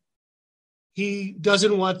yet he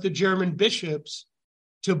doesn't want the German bishops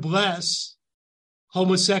to bless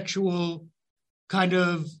homosexual kind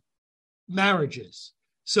of marriages.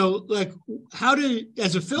 So,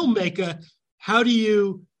 as a filmmaker, how do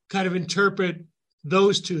you kind of interpret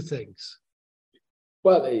those two things?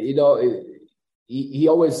 Well, he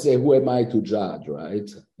always say, "Who am I to judge?" Right?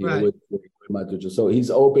 He right. Always say, "Who am I to judge?" So he's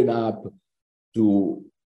open up to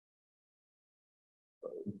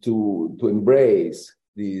embrace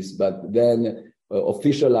this, but then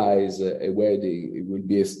officialize a wedding. It will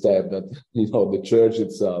be a step that the church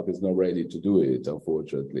itself is not ready to do it,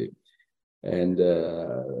 unfortunately. And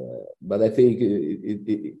but I think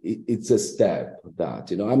it's a step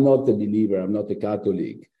that I'm not a believer. I'm not a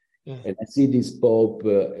Catholic. Yeah. And I see this Pope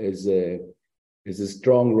as a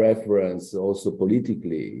strong reference also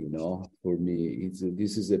politically, for me.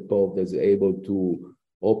 This is a Pope that's able to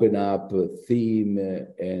open up a theme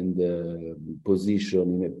and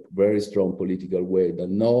position in a very strong political way that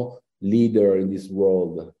no leader in this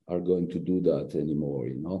world are going to do that anymore,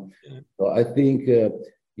 Yeah. So I think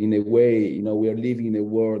in a way, we are living in a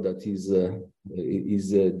world that is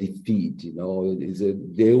a defeat, is a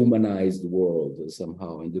dehumanized world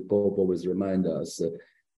somehow. And the Pope always reminds us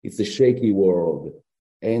it's a shaky world.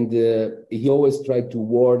 And he always tried to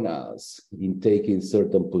warn us in taking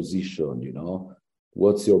certain position,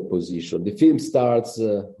 What's your position? The film starts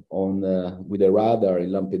with a radar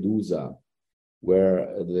in Lampedusa,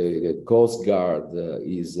 where the Coast Guard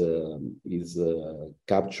is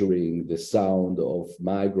capturing the sound of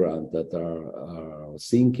migrants that are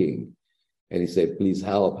sinking. And he said, "Please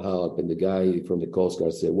help, help." And the guy from the Coast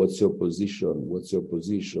Guard said, "What's your position? What's your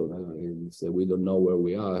position?" And he said, "We don't know where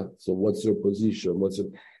we are. So what's your position?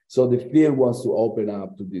 So the film wants to open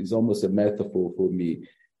up to this, almost a metaphor for me,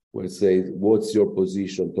 where it says, "What's your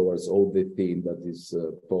position towards all the things that this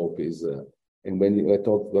Pope is?" And when I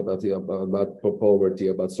talk about poverty,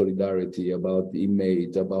 about solidarity, about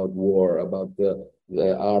image, about war, about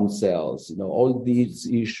the armed cells, all these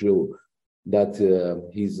issues that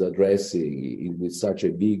he's addressing with such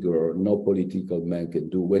a vigor, no political man can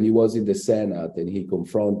do. When he was in the Senate and he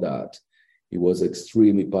confronted that, it was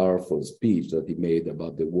extremely powerful speech that he made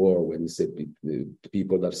about the war, when he said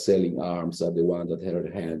people that are selling arms are the ones that have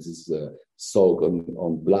their hands soaked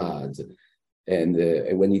on blood. And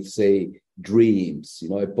when he say dreams,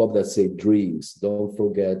 a Pope that say dreams, don't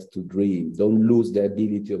forget to dream, don't lose the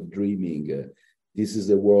ability of dreaming. This is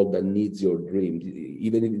a world that needs your dream.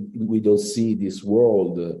 Even if we don't see this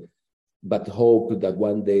world, but hope that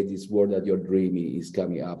one day this world that you're dreaming is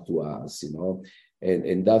coming up to us,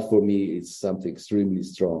 And that for me is something extremely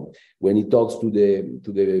strong. When he talks to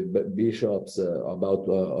the bishops about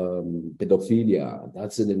pedophilia,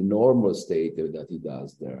 that's an enormous statement that he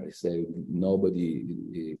does there. He said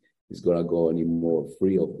nobody is going to go anymore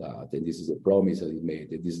free of that. And this is a promise that he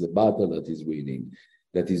made. And this is a battle that he's winning,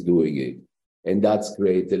 that he's doing it. And that's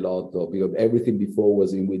created a lot of, because everything before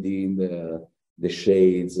was within the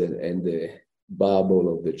shades and the bubble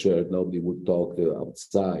of the church. Nobody would talk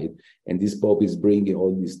outside. And this Pope is bringing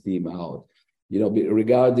all this theme out.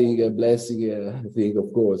 Regarding blessing, I think,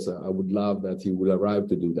 of course, I would love that he will arrive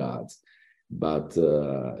to do that. But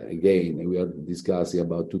again, we are discussing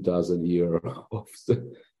about 2,000 years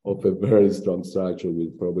of a very strong structure,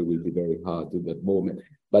 which probably will be very hard to that moment.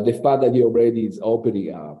 But the fact that he already is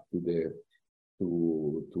opening up to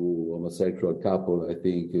homosexual couple, I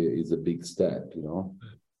think, is a big step,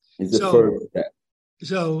 It's the first step.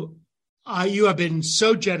 So you have been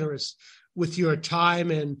so generous with your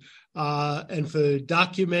time and for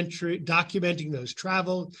documenting those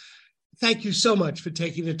travels. Thank you so much for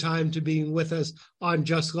taking the time to being with us on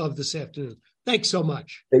Just Love this afternoon. Thanks so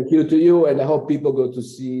much. Thank you to you, and I hope people go to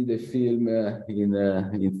see the film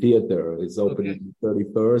in theater. It's opening the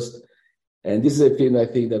 31st, and this is a film I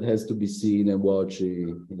think that has to be seen and watched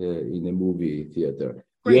in a movie theater.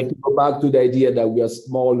 Great. We have to go back to the idea that we are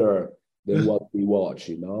smaller than what we watch,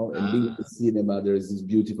 and being in the cinema, there is this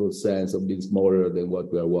beautiful sense of being smaller than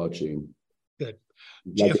what we are watching. Good.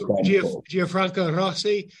 Like Gianfranco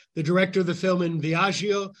Rosi, the director of the film In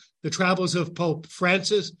Viaggio, The Travels of Pope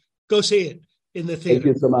Francis. Go see it in the theater.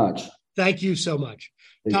 Thank you so much. Thank you so much.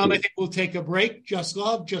 Thank Tom, you. I think we'll take a break. Just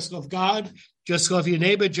love God, just love your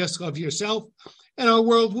neighbor, just love yourself, and our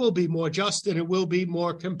world will be more just and it will be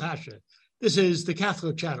more compassionate. This is the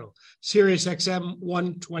Catholic Channel, Sirius XM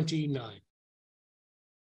 129.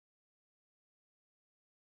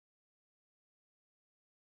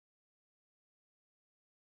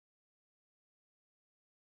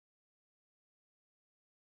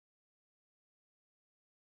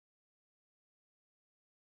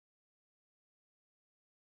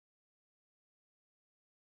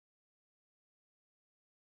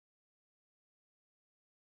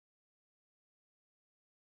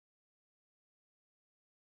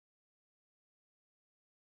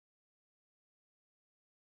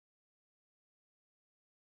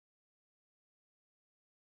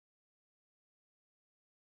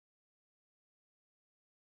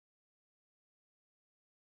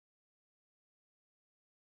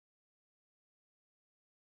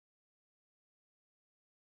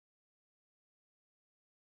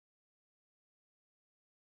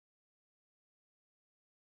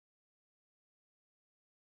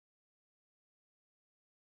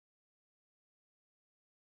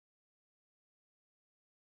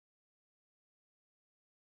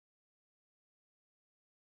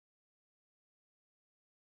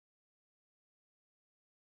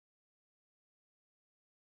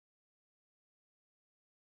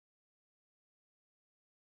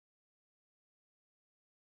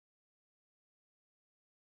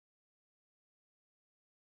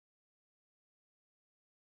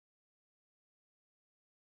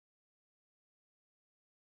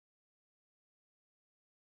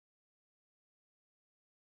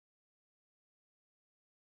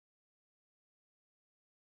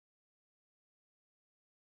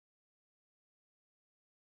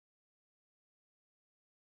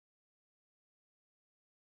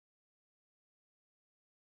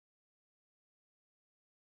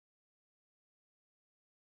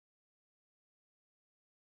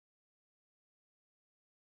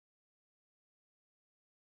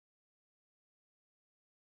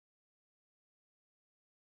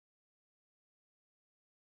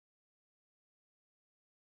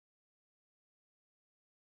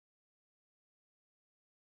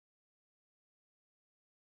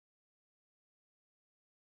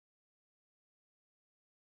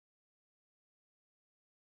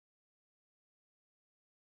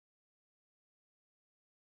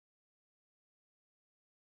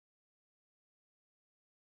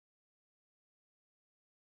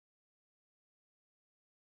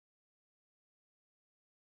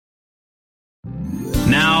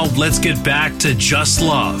 Now, let's get back to Just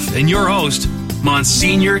Love and your host,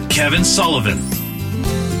 Monsignor Kevin Sullivan.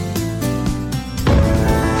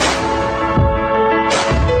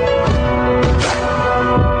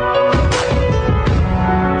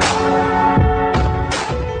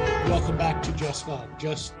 Welcome back to Just Love.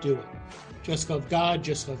 Just do it. Just love God,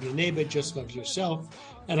 just love your neighbor, just love yourself,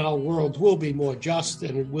 and our world will be more just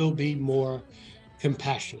and it will be more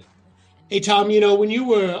compassionate. Hey, Tom, when you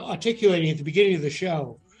were articulating at the beginning of the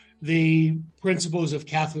show the principles of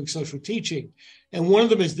Catholic social teaching, and one of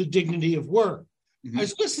them is the dignity of work. Mm-hmm. I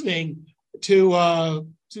was listening to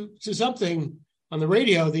something on the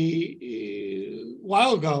radio a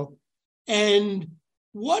while ago, and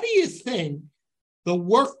what do you think the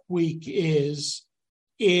work week is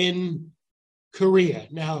in Korea?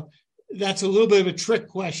 Now, that's a little bit of a trick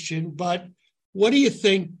question, but what do you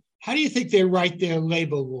think? How do you think they write their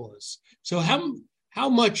labor laws? So how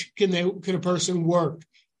much can a person work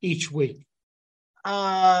each week?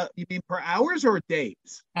 You mean per hours or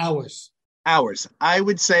days? Hours. I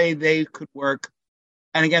would say they could work,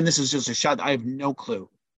 and again, this is just a shot. I have no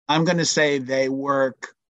clue. I'm going to say they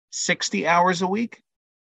work 60 hours a week.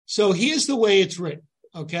 So here's the way it's written,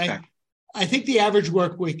 okay? I think the average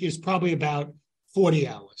work week is probably about 40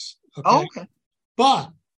 hours. Okay. Oh, okay.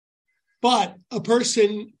 But a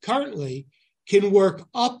person currently can work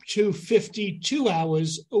up to 52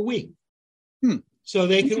 hours a week. So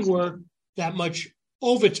they can work that much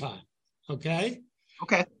overtime. Okay.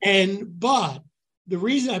 But the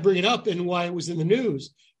reason I bring it up and why it was in the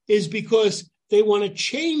news is because they want to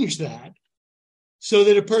change that so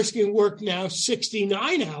that a person can work now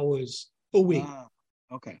 69 hours a week.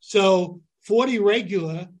 So 40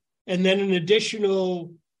 regular and then an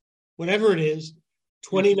additional, whatever it is,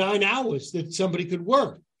 29 hours that somebody could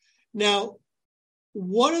work. Now,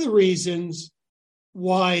 one of the reasons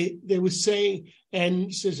why they were saying,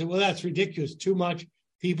 and says, well, that's ridiculous, too much,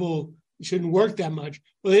 people shouldn't work that much.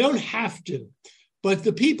 Well, they don't have to. But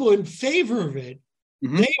the people in favor of it,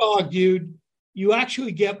 they argued you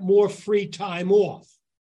actually get more free time off.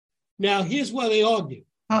 Now, here's why they argued.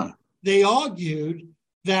 They argued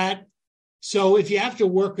that, so if you have to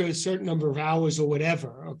work a certain number of hours or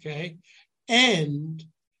whatever, okay, and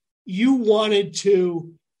you wanted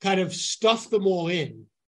to kind of stuff them all in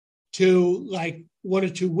to like 1 or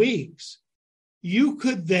 2 weeks, you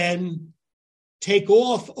could then take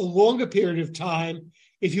off a longer period of time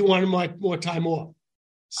if you wanted more time off.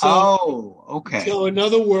 So, So in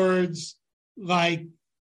other words, like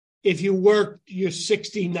if you worked your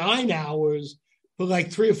 69 hours for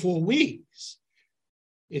like 3 or 4 weeks,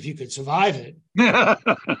 if you could survive it,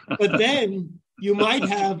 but then you might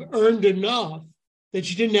have earned enough that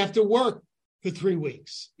you didn't have to work for 3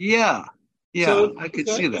 weeks. Yeah, so I could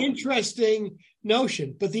see that. Interesting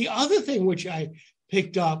notion. But the other thing which I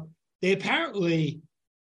picked up, they apparently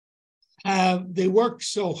they work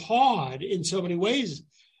so hard in so many ways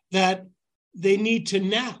that they need to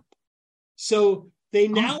nap. So they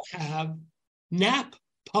now have nap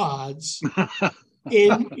pods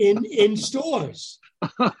in stores.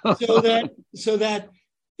 So that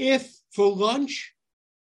if for lunch,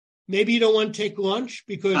 maybe you don't want to take lunch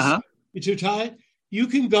because you're too tired, you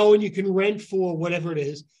can go and you can rent for whatever it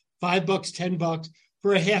is, $5, $10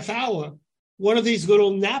 for a half hour, one of these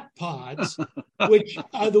little nap pods, which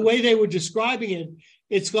the way they were describing it,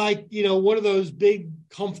 it's like, one of those big,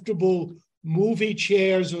 comfortable movie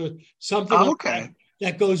chairs or something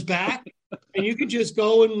that goes back. And you can just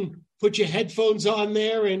go and put your headphones on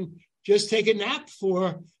there and just take a nap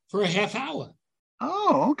for a half hour.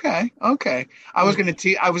 Oh, okay. I was going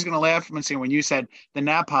to laugh when you said the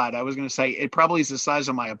nap pod. I was going to say it probably is the size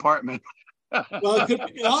of my apartment. Well, it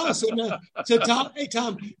could be also. No. So, Tom,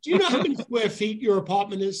 do you know how many square feet your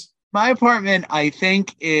apartment is? My apartment, I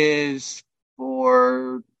think, is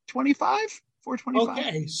 425.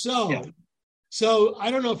 Okay, so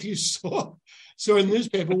I don't know if you saw in the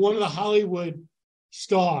newspaper, one of the Hollywood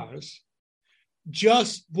stars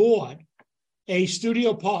just bought a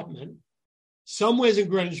studio apartment somewhere in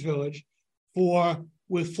Greenwich Village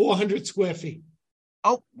with 400 square feet.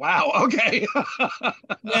 Oh, wow. Okay.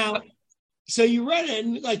 Now, so you read it,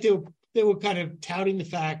 and like they were kind of touting the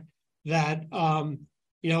fact that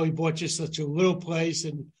he bought just such a little place,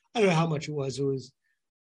 and I don't know how much it was. It was,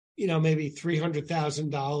 maybe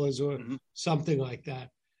 $300,000 or something like that.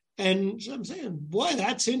 And so I'm saying, boy,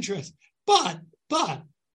 that's interesting. But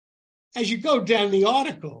as you go down the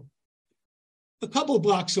article, a couple of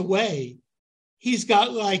blocks away, he's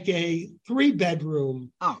got like a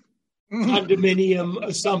 3-bedroom condominium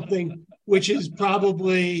or something, which is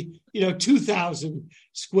probably, 2,000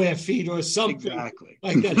 square feet or something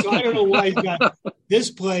like that. So I don't know why he's got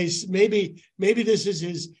this place. Maybe this is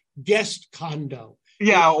his guest condo.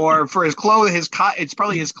 Yeah, or for his clothes, it's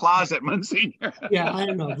probably his closet, Monsignor. Yeah, I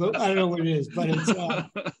don't know what it is, but it's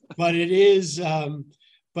it is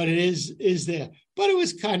there. But it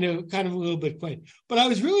was kind of a little bit quaint. But I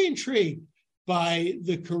was really intrigued by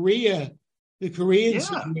the Korean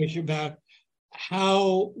situation about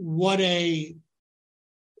I'll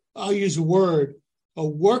use a word, a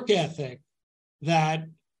work ethic that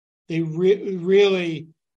they really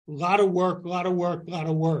a lot of work.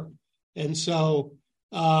 And so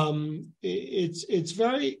it's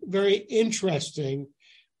very, very interesting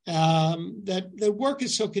that work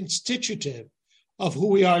is so constitutive of who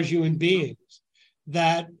we are as human beings,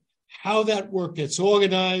 that how that work gets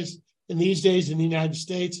organized in these days in the United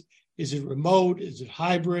States. Is it remote? Is it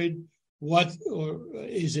hybrid? Or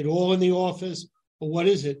is it all in the office? Or what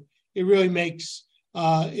is it? It really makes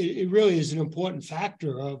it really is an important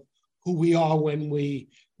factor of who we are when we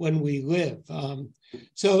live.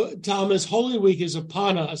 So, Thomas, Holy Week is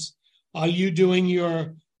upon us. Are you doing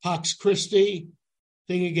your Pax Christi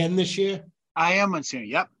thing again this year? I am, Monsignor.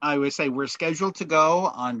 Yep. I would say we're scheduled to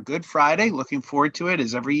go on Good Friday. Looking forward to it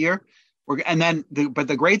as every year. But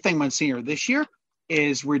the great thing, Monsignor, this year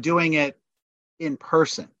is we're doing it in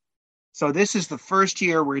person. So this is the first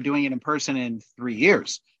year we're doing it in person in 3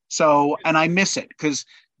 years. So, and I miss it because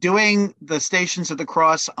doing the Stations of the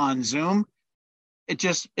Cross on Zoom, it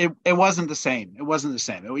wasn't the same. It wasn't the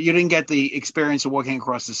same. You didn't get the experience of walking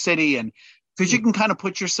across the city, and because you can kind of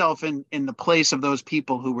put yourself in the place of those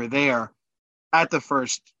people who were there at the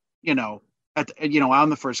first, on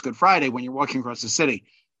the first Good Friday when you're walking across the city.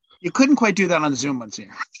 You couldn't quite do that on Zoom once a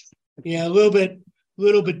year. Yeah, a little bit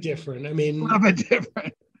different. I mean, a little bit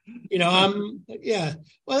different.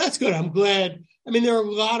 Well, that's good. I'm glad. I mean, there are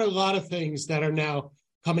a lot of things that are now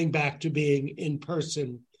coming back to being in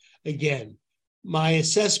person again. My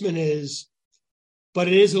assessment is, but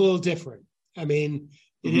it is a little different. I mean,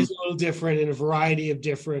 it is a little different in a variety of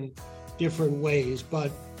different ways,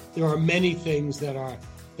 but there are many things that are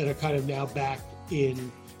kind of now back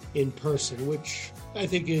in person, which I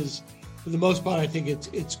think is, for the most part, I think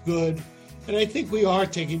it's good. And I think we are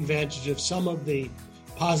taking advantage of some of the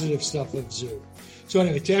positive stuff of Zoom. So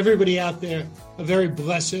anyway, to everybody out there, a very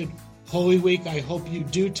blessed Holy Week. I hope you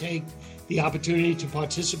do take the opportunity to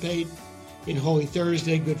participate in Holy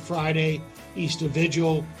Thursday, Good Friday, Easter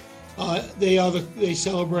Vigil. They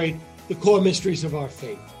celebrate the core mysteries of our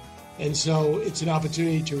faith. And so it's an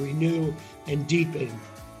opportunity to renew and deepen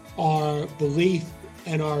our belief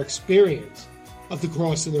and our experience of the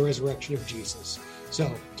cross and the resurrection of Jesus.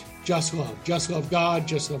 So just love God,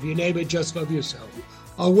 just love your neighbor, just love yourself.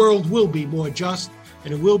 Our world will be more just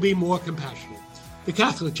and it will be more compassionate. The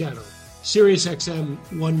Catholic Channel, Sirius XM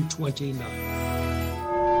 129.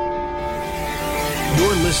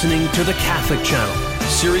 You're listening to the Catholic Channel,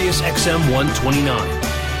 Sirius XM 129.